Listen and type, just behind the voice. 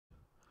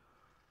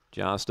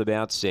Just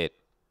about set.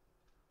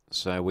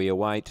 So we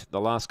await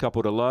the last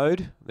couple to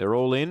load. They're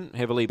all in.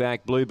 Heavily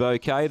back Blue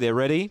Bouquet. They're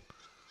ready.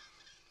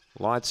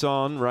 Lights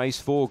on.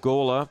 Race 4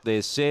 Gawler.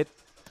 They're set.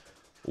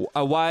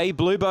 Away,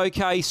 Blue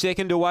Bouquet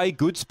second away.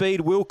 Good speed.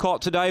 Wilcott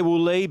today will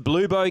lead.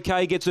 Blue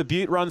Bouquet gets a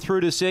beaut run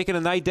through to second,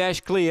 and they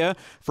dash clear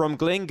from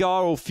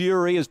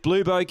Gawler-06052022-Race-4 as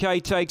Blue Bouquet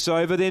takes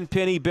over. Then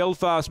Penny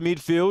Belfast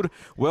midfield.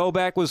 Well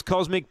back was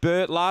Cosmic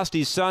Burt. Last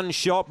is Sun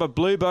Shot, but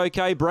Blue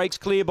Bouquet breaks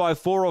clear by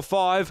 4 or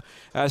 5.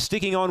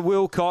 Sticking on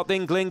Wilcott,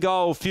 then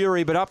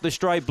Gawler-06052022-Race-4, but up the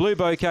straight, Blue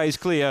Bouquet is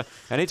clear,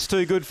 and it's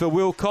too good for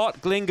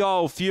Wilcott.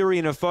 Gawler-06052022-Race-4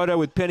 in a photo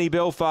with Penny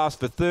Belfast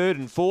for third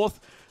and fourth.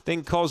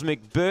 Then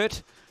Cosmic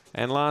Burt.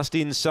 And last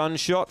in,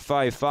 Sunshot.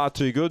 Fave, far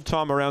too good.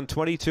 Time around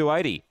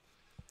 22.80.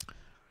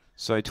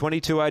 So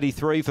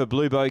 22.83 for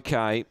Blue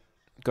Bouquet.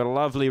 Got a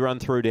lovely run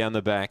through down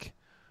the back.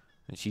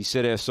 And she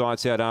set her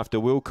sights out after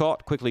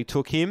Wilcott. Quickly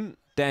took him.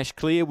 Dash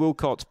clear.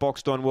 Wilcott's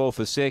boxed on well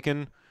for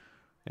second.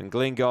 And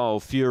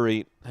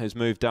Gawler-06052022-Race-4 has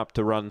moved up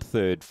to run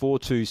third.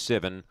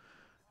 4.27.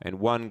 And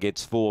 1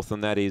 gets fourth,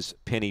 and that is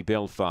Penny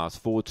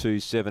Belfast.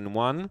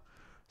 4.271.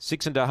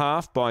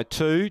 6.5 by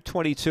 2,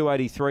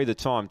 22.83 the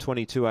time,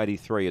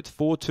 22.83. It's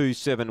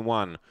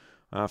 4.271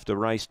 after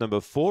race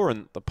number 4,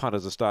 and the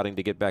punters are starting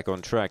to get back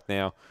on track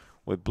now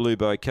with Blue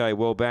Bouquet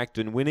well backed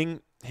and winning.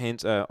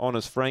 Hence,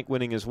 Honest Frank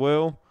winning as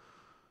well.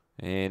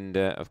 And,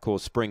 of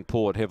course,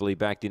 Springport heavily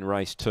backed in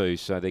race 2,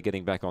 so they're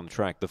getting back on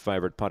track, the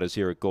favourite punters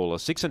here at Gawler.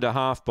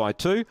 6.5 by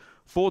 2,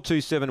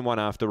 4.271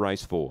 after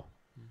race 4.